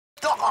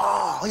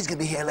Oh, he's going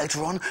to be here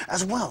later on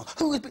as well.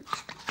 Who is...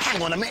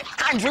 Hang on a minute.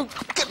 Andrew,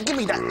 give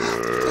me that.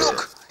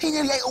 Look, he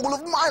nearly ate all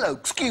of Milo.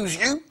 Excuse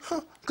you.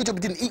 Huh. Good job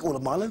he didn't eat all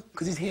of Milo,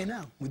 because he's here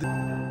now. With the...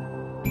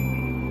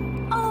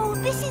 Oh,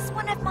 this is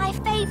one of my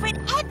favourite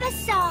ever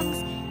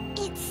songs.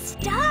 It's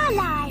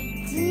Starlight.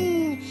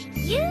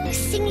 You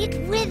sing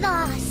it with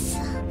us.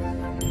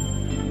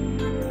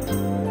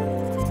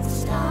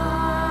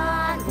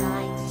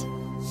 Starlight,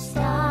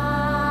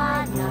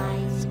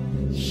 starlight,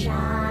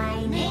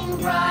 shining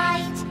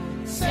bright,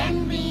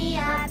 send me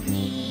a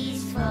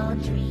peaceful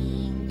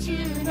dream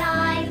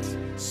tonight.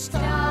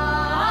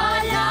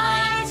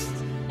 Starlight,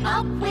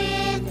 up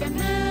with the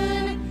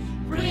moon,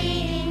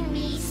 bring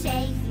me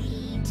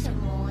safely to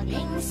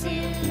morning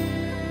soon.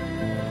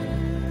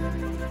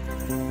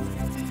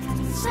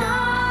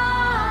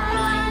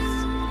 Starlight,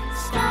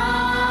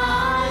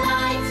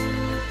 starlight,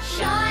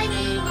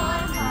 shining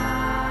on high.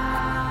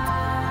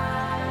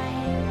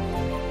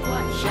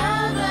 Watch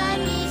over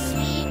me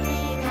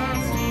sleeping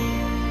as you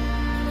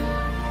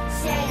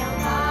sail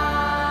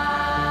by.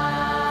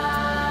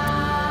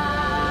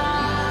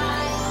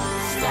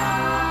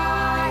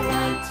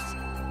 Starlight,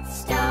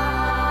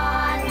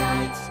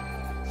 starlight,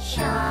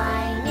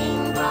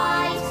 shining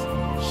bright,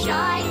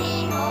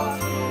 shining all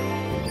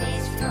through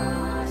this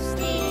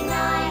frosty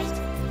night.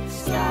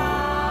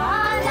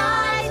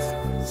 Starlight,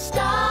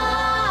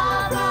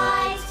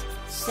 starlight,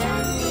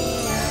 send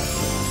me a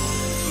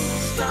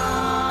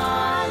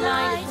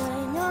starlight,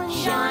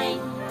 shine,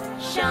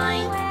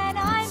 shine, when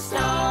I'm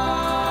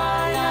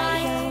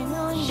starlight,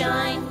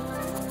 shine,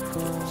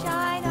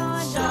 shine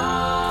on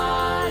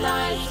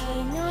starlight,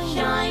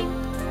 shine,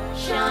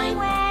 shine,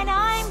 when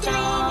I'm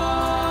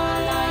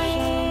starlight,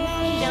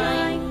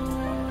 shine,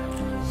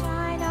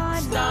 shine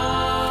on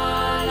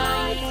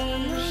starlight,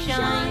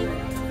 shine,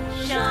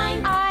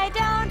 shine. I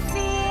don't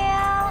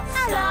feel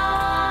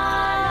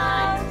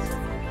alone,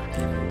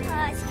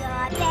 'cause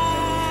you're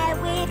there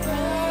with me.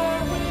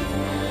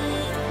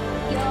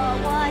 You're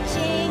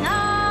watching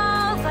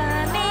over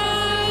me.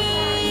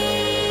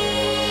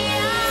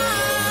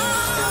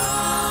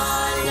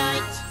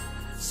 Starlight,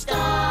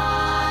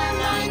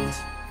 starlight,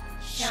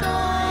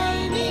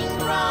 shining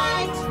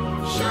bright,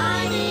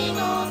 shining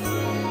all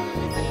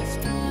through this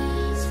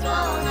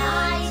peaceful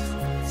night.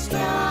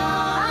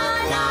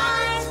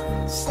 Starlight,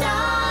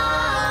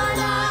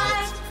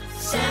 starlight,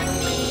 send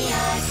me a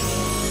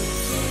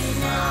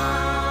dream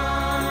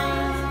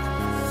tonight.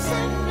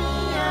 Send me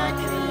a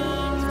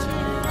dream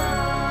tonight.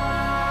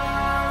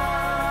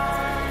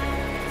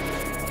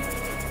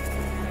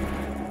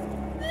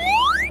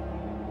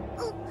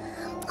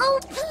 Oh,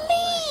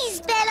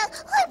 please, Bella,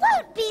 I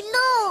won't be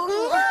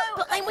long.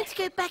 But I want to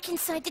go back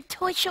inside the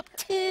toy shop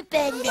too,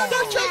 Bella. No,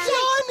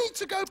 I need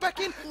to go back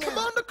in.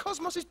 Commander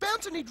Cosmos is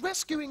bound to need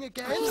rescuing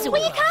again. He's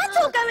Well, you can't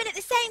all go in at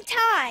the same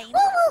time.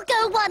 Well, we'll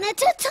go one at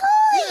a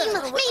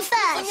time. Me first.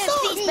 Oh, no,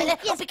 please, Bella,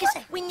 because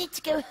we need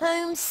to go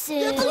home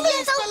soon. Please,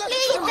 please, Bella.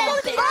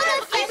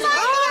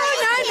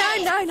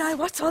 No,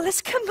 what's all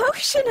this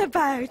commotion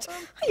about?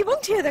 You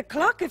won't hear the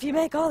clock if you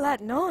make all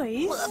that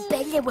noise. Well,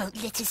 Bella won't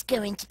let us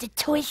go into the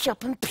toy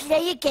shop and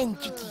play again,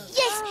 Judy.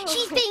 Yes,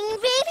 she's being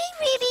really,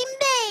 really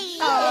mean.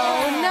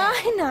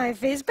 Oh, no,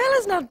 Fizz.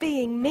 Bella's not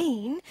being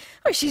mean.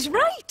 Oh, she's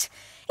right.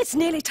 It's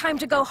nearly time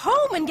to go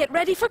home and get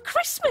ready for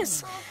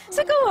Christmas.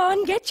 So go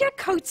on, get your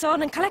coats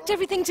on and collect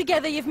everything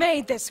together you've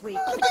made this week.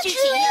 But Judy,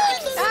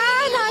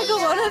 I'll go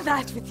on of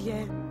that with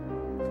you.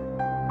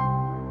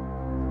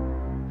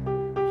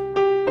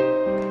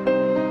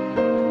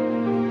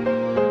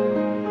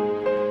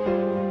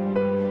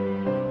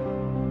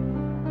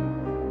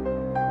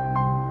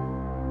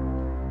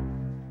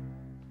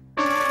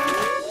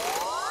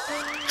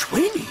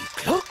 Tweenie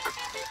clock?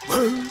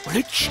 Well,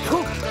 let's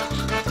stop.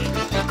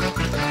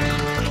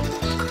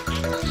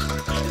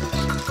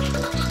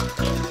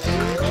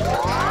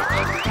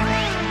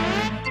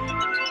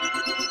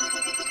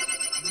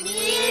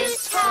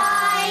 News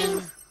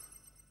time.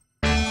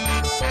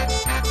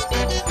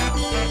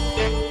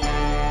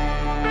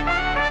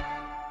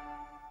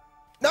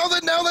 Now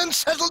then,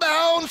 settle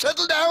down,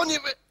 you...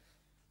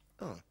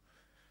 Oh.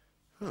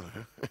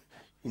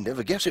 You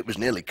never guess it was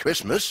nearly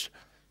Christmas.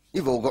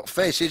 You've all got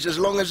faces as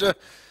long as a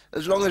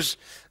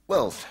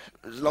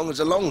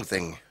long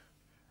thing.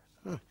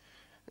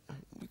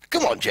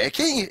 Come on,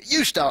 Jackie,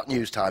 you start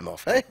news time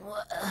off, eh?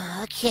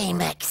 Okay,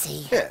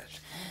 Maxie. Yes.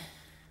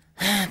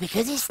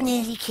 Because it's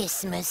nearly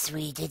Christmas,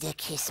 we did a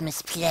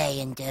Christmas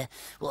play, and,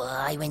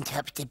 I went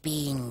up the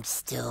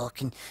beanstalk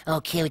and,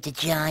 killed the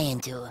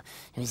giant. It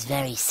was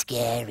very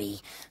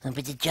scary,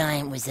 but the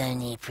giant was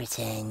only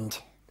pretend.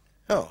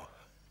 Oh,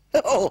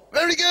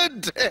 very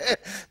good.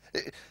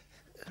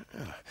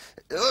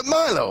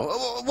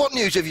 Milo, what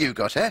news have you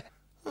got, eh?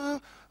 I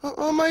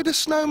made a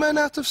snowman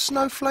out of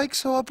snowflakes,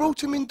 so I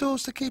brought him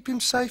indoors to keep him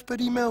safe, but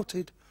he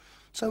melted.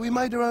 So we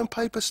made our own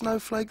paper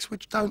snowflakes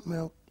which don't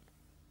melt.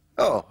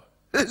 Oh,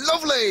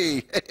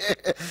 lovely!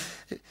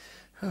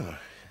 I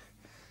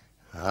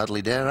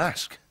hardly dare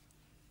ask.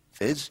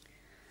 Fizz?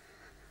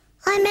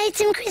 I made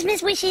some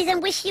Christmas wishes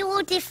and wish you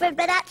all different,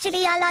 but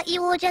actually I like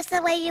you all just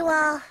the way you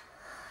are.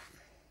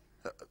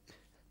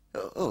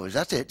 Oh, is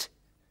that it?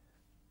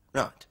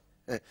 Right.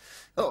 Do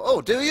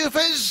you,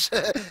 Fizz?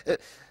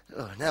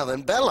 Now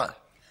then, Bella.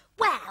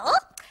 Well,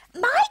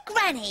 my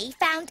granny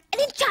found an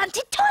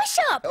enchanted toy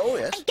shop. Oh,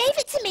 yes. And gave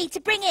it to me to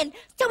bring in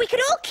so we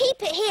could all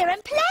keep it here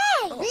and play.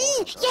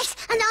 Yes,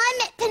 and I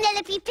met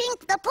Penelope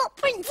Pink, the pop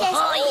princess.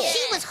 Oh, yeah.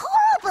 She was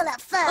horrible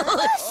at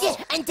first. Yeah,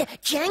 and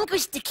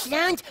Jangus the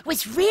clown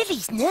was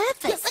really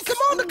nervous. And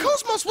Commander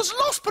Cosmos was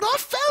lost, but I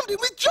found him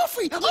with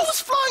Joffrey. I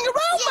was flying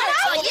around, mate.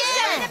 I was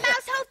in the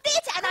Mousehole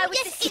Theatre and I was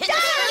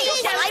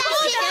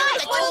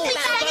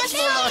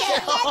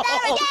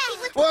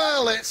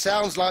Well, it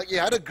sounds like you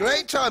had a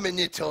great time in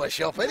your toy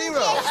shop, anyway.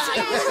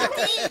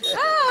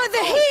 Oh,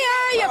 they're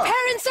here! Your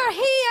parents are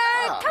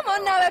here! Come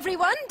on now,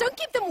 everyone. Don't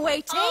keep them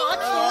waiting. All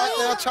right,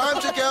 now time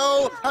to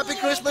go. Happy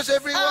Christmas,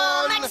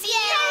 everyone. Merry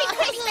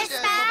Christmas,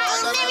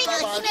 Max. Merry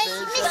Christmas.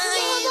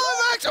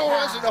 Max. Oh,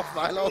 that's enough,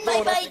 Milo.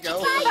 Oh, off you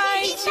go.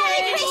 Bye,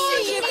 Jane.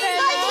 See you,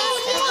 Bella.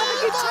 Have a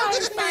good time,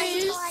 Bye.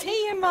 please. See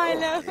you,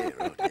 Milo.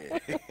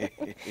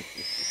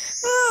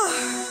 Oh,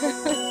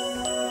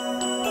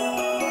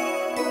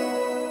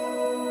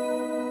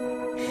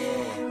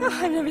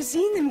 I've never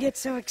seen them get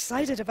so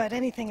excited about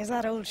anything as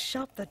that old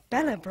shop that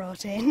Bella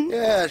brought in.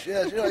 Yes. You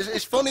know,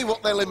 it's funny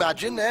what they'll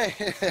imagine, eh?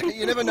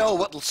 You never know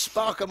what'll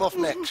spark them off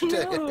next.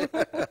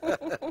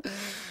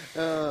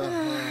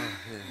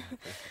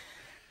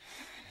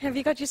 Have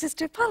you got your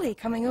sister Polly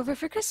coming over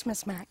for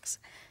Christmas, Max?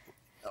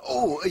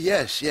 Oh,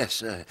 yes.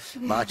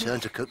 My turn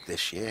to cook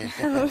this year.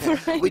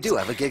 We do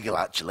have a giggle,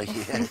 actually,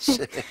 yes.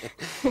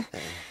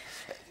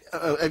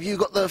 Have you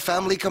got the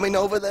family coming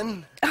over,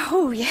 then?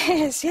 Oh,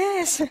 yes.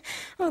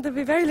 Oh, there'll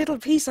be very little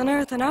peace on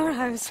earth in our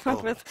house,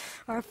 what with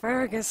our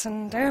Fergus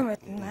and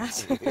Dermot and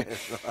that.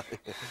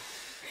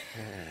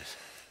 Yes.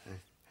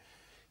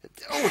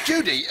 Oh,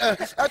 Judy,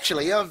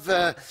 actually, I've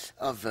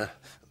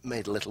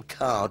made a little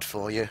card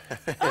for you.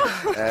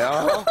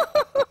 Oh,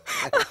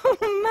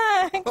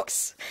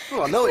 Max.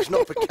 Well, I know it's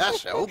not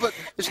Picasso, but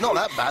it's not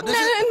that bad, is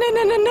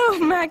it? No,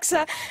 Max.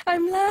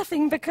 I'm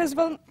laughing because,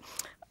 well,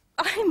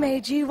 I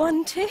made you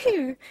one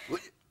too.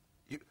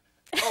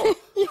 Oh,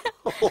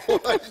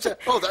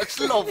 oh, that's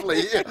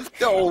lovely.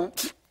 Oh,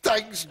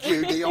 thanks,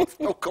 Judy. Oh,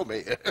 come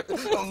here.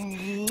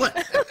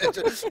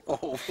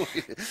 Oh,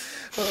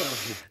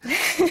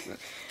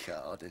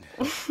 card.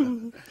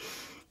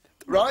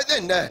 Right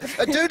then,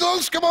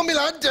 Doodles, come on, me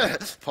lad.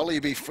 Polly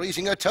will be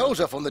freezing her toes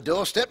off on the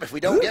doorstep if we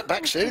don't get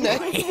back soon, eh?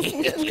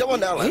 Yes, come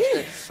on now,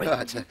 lads.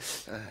 Right,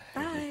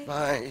 Bye.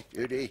 Bye,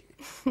 Judy.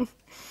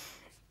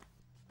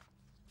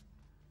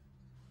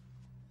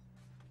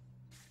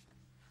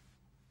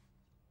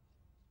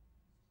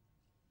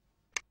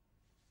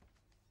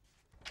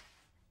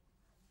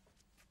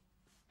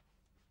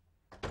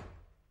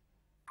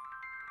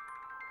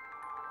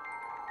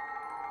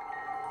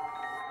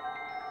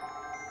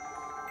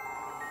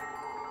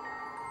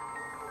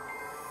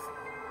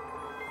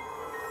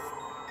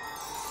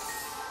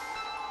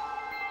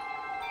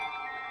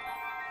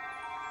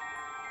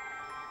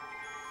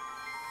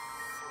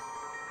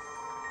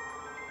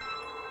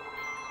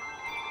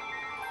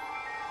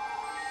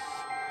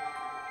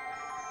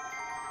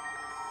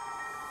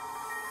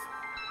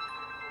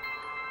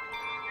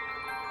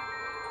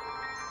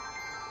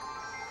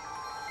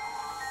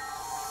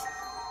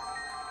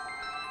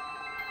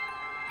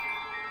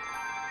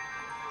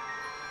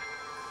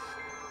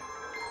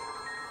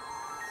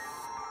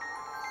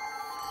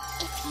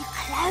 If you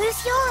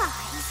close your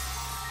eyes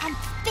and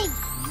think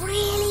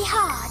really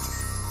hard,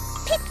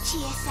 picture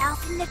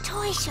yourself in the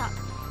toy shop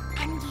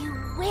and you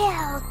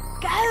will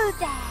go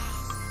there.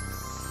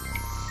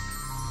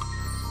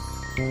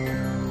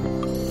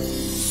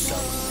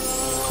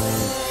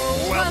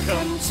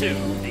 Welcome to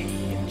the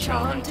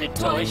Enchanted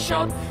Toy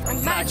Shop, a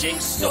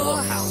magic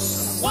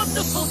storehouse of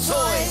wonderful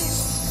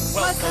toys.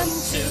 Welcome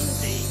to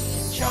the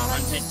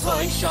Enchanted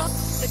Toy Shop,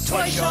 the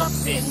toy shop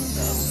in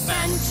the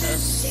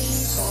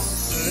fantasies of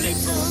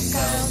little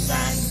girls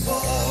and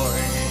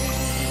boys.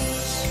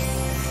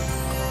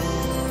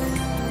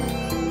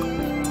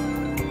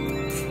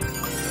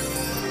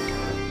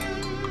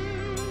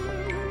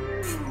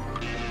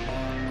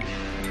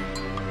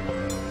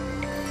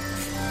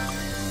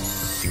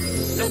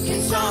 Look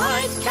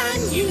inside, can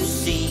you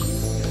see?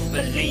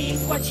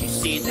 Believe what you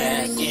see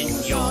there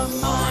in your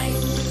mind.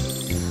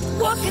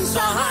 Walk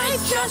inside,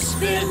 just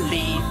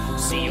believe.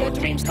 See your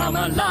dreams come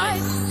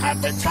alive.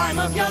 Have the time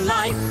of your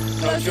life.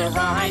 Close your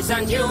eyes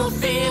and you'll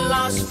feel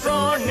us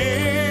draw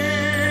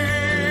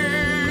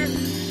near.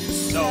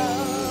 So,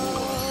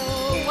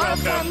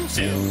 welcome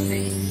to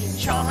the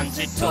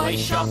Enchanted Toy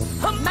Shop,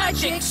 a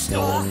magic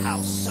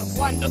storehouse of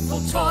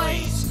wonderful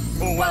toys.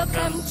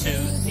 Welcome to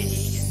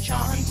the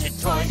Enchanted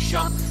Toy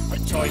Shop, a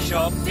toy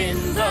shop in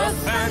the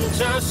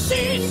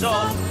fantasies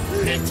of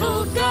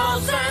little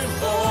girls and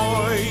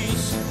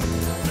boys.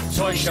 The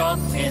toy shop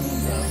in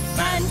the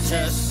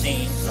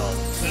fantasies of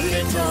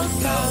little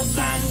girls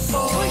and boys.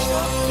 Toy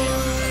shop in the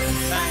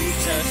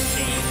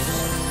fantasies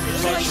of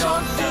toy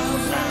shop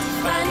fills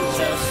and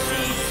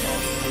fantasy.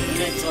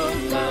 Little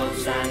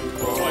girls and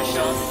toy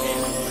shop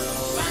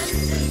fills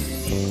fantasy.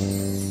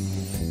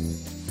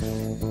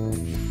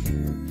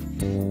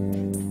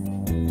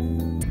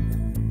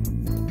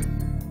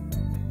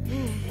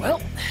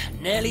 Well,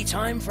 nearly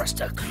time for us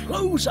to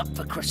close up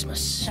for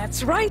Christmas.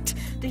 That's right.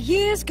 The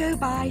years go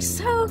by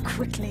so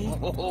quickly.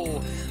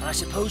 Oh, I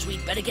suppose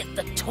we'd better get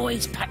the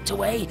toys packed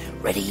away,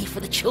 ready for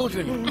the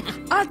children.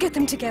 I'll get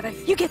them together.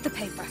 You get the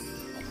paper.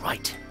 All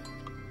right.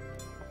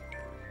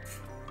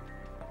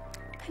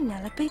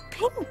 Penelope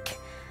Pink.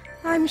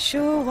 I'm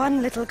sure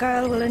one little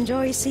girl will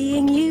enjoy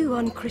seeing you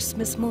on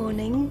Christmas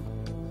morning.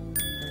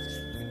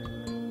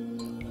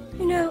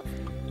 You know,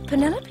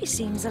 Penelope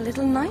seems a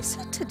little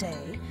nicer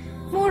today.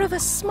 More of a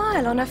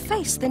smile on her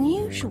face than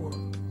usual.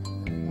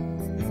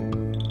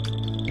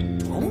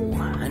 Oh,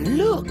 and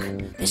look,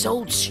 this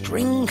old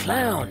string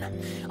clown.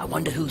 I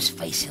wonder whose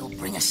face he'll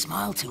bring a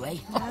smile to, eh?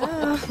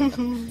 Oh,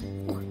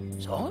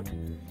 it's odd.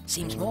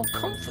 Seems more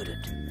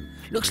confident.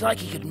 Looks like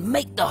he could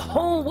make the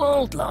whole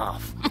world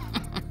laugh.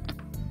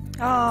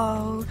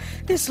 Oh,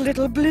 this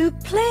little blue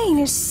plane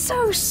is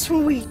so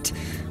sweet.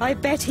 I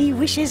bet he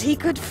wishes he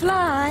could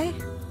fly.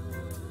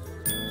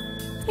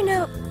 You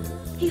know,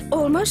 he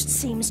almost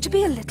seems to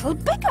be a little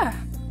bigger.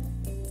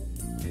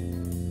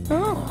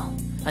 Oh,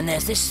 and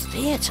there's this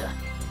theatre.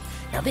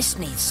 Now this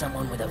needs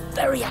someone with a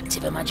very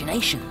active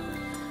imagination.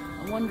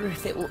 I wonder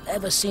if it will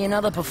ever see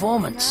another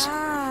performance.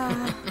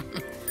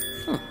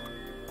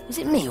 Is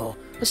it me, or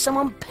has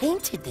someone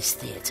painted this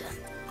theatre?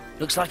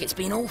 Looks like it's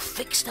been all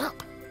fixed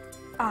up.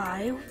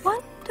 I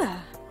wonder.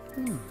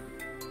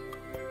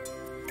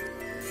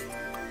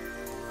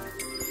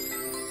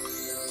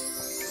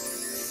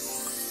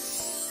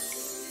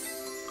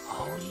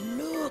 Oh,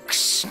 look,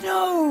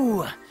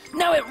 snow!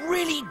 Now it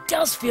really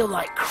does feel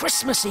like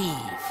Christmas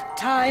Eve.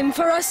 Time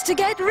for us to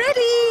get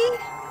ready.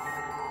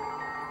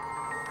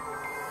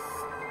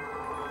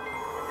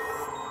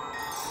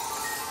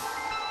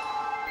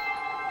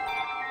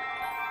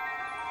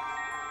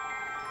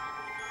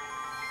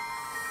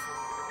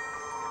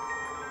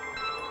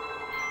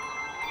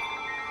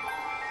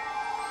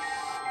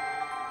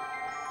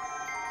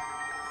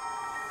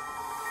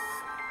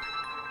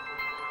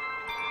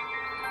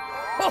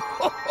 Ho,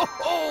 ho, ho,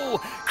 ho!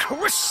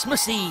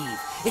 Christmas Eve!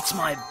 It's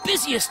my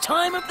busiest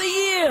time of the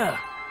year!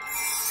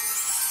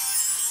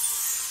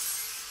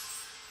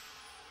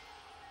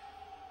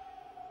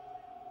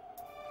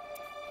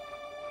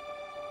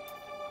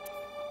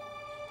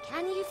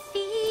 Can you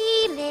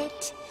feel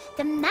it?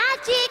 The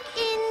magic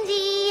in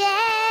the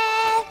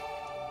air.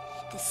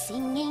 The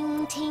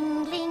singing,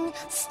 tingling,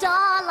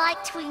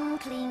 starlight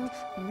twinkling,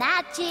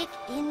 magic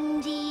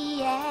in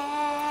the air.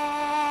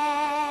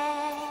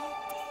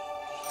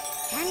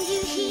 Can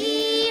you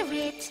hear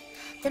it?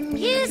 The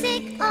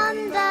music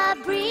on the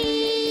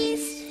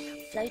breeze,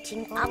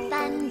 floating up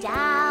and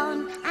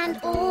down and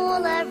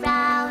all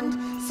around,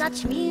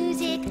 such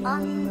music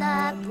on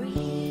the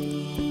breeze.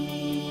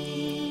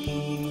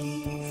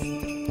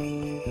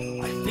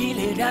 I feel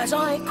it as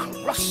I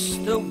cross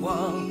the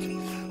world.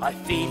 I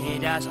feel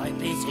it as I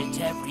visit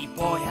every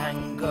boy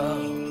and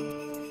girl.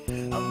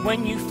 And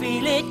when you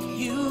feel it,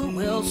 you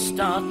will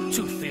start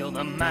to feel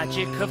the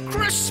magic of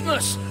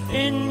Christmas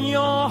in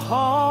your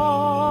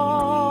heart.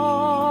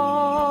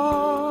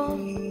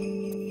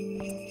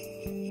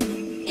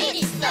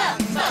 It's the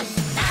most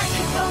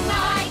magical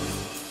night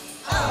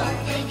of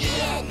the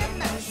year. The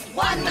most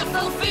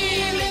wonderful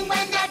feeling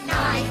when that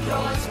night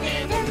draws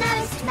near. The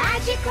most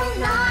magical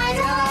night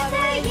of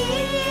the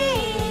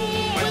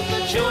year. When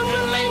the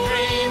children lay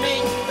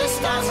dreaming, the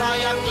stars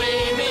high up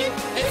gleaming,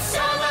 It's so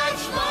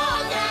much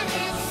more than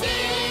it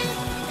seems.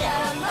 The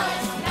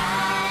most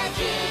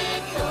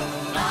magical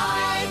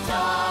night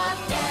of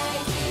the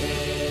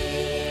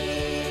year.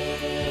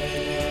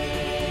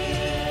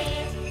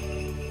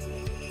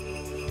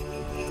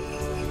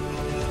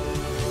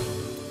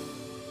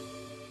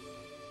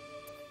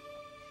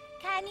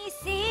 Can you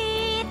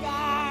see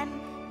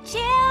them?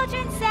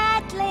 Children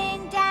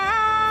settling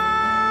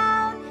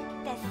down.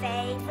 Their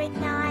favorite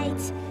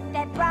night.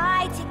 They're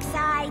bright,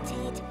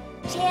 excited.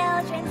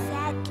 Children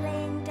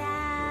settling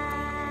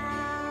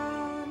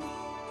down.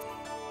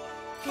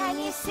 Can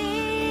you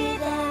see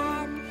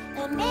them?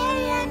 A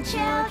million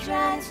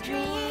children's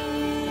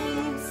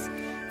dreams.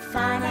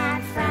 Fun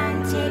and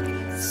frantic,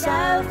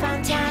 so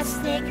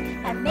fantastic.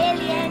 A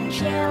million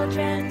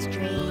children's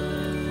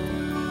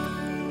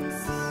dreams.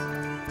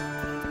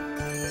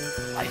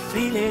 I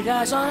feel it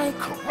as I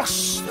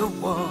cross the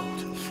world.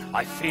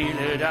 I feel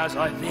it as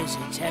I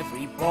visit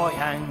every boy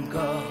and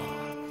girl.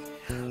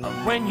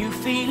 And when you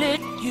feel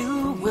it,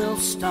 you will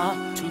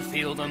start to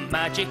feel the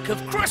magic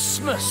of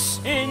Christmas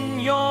in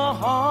your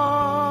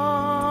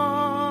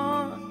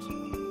heart.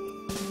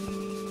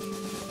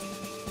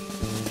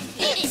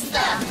 It's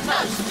the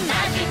most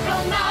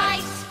magical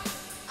night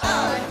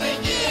of the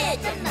year.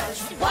 The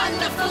most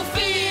wonderful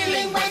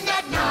feeling when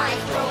that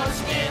night draws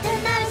near. The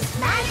most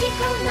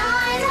magical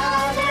night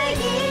of the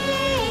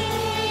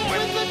year.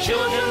 When the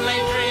children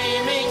lay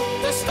dreaming,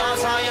 the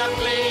stars high up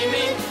gleaming,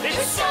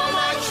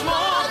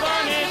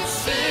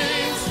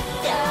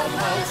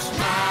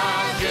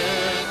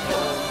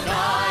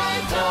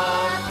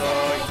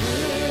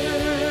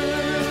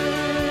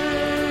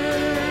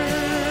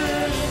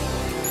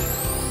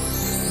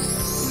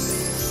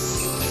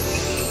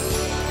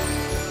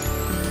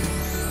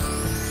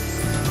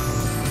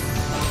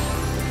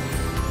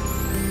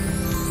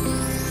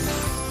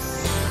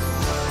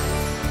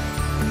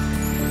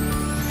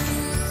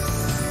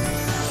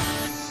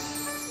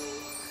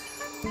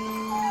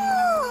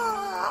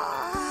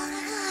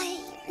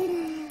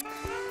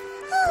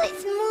 Oh,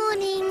 it's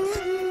morning.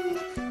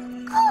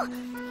 Oh,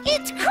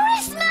 it's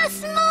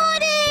Christmas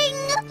morning!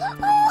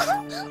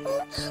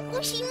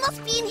 Oh, she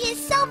must be in here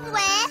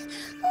somewhere.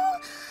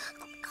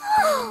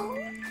 Oh,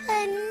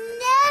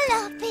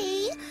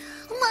 Penelope.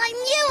 I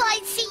knew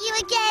I'd see you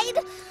again.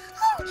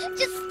 Oh,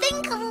 just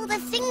think of all the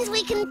things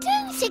we can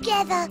do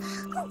together.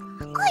 Oh,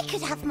 I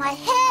could have my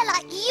hair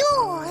like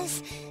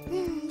yours.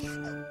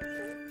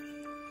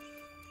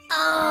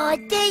 Oh,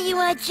 there you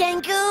are,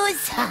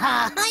 Jangles.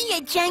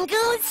 Hiya,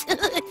 Jangles.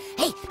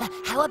 Hey,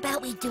 how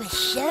about we do a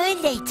show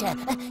later?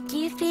 Do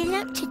you feel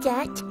up to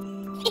that?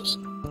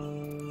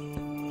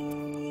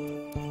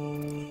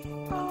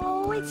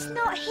 Oh, it's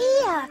not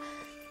here.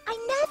 I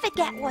never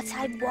get what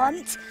I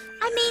want.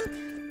 I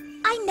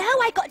mean, I know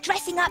I got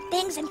dressing up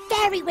things and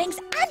fairy wings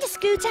and a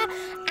scooter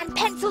and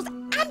pencils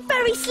and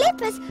furry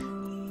slippers,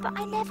 but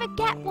I never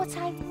get what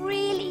I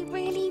really,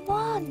 really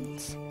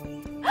want.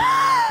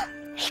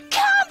 It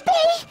can't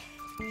be!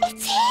 It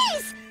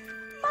is!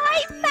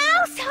 My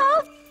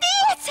Mousehole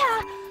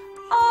Theatre!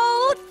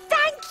 Oh,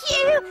 thank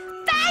you!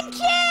 Thank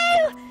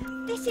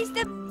you! This is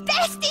the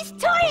bestest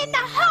toy in the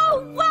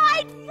whole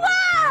wide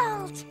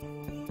world!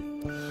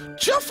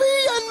 Juffy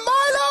and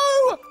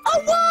Milo,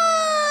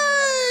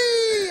 away!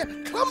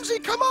 Clumsy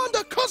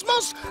Commander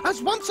Cosmos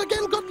has once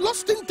again got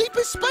lost in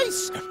deepest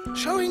space.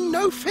 Showing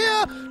no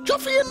fear,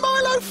 Juffy and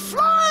Milo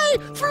fly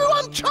through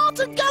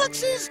uncharted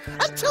galaxies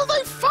until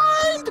they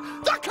find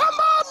the Commander!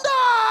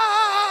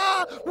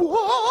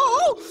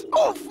 Whoa!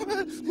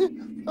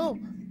 Oh,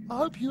 I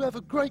hope you have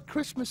a great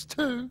Christmas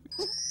too.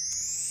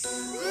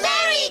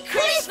 Merry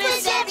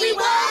Christmas,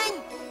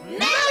 everyone!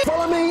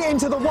 Follow me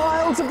into the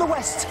wilds of the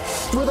West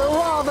with a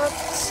rather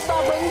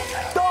stubborn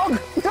dog.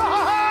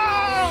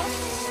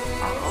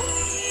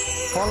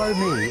 Follow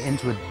me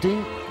into a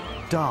deep,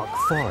 dark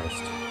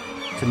forest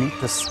to meet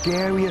the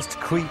scariest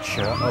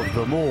creature of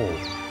them all.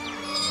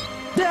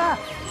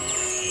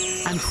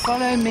 And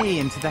follow me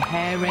into the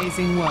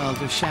hair-raising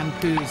world of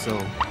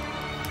Shampoozle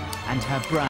and her bride.